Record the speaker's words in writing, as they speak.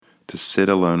to sit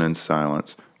alone in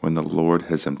silence when the Lord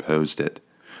has imposed it.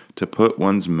 To put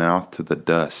one's mouth to the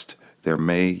dust, there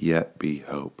may yet be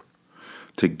hope.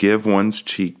 To give one's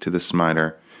cheek to the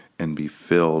smiter and be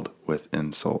filled with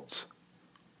insults.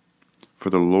 For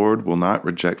the Lord will not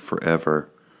reject forever.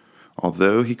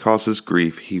 Although he causes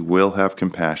grief, he will have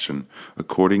compassion,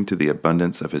 according to the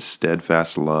abundance of his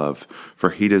steadfast love,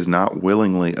 for he does not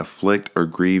willingly afflict or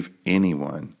grieve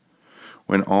anyone.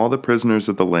 When all the prisoners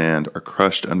of the land are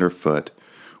crushed underfoot,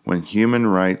 when human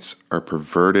rights are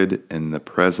perverted in the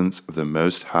presence of the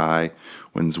Most High,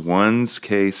 when one's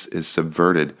case is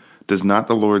subverted, does not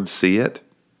the Lord see it?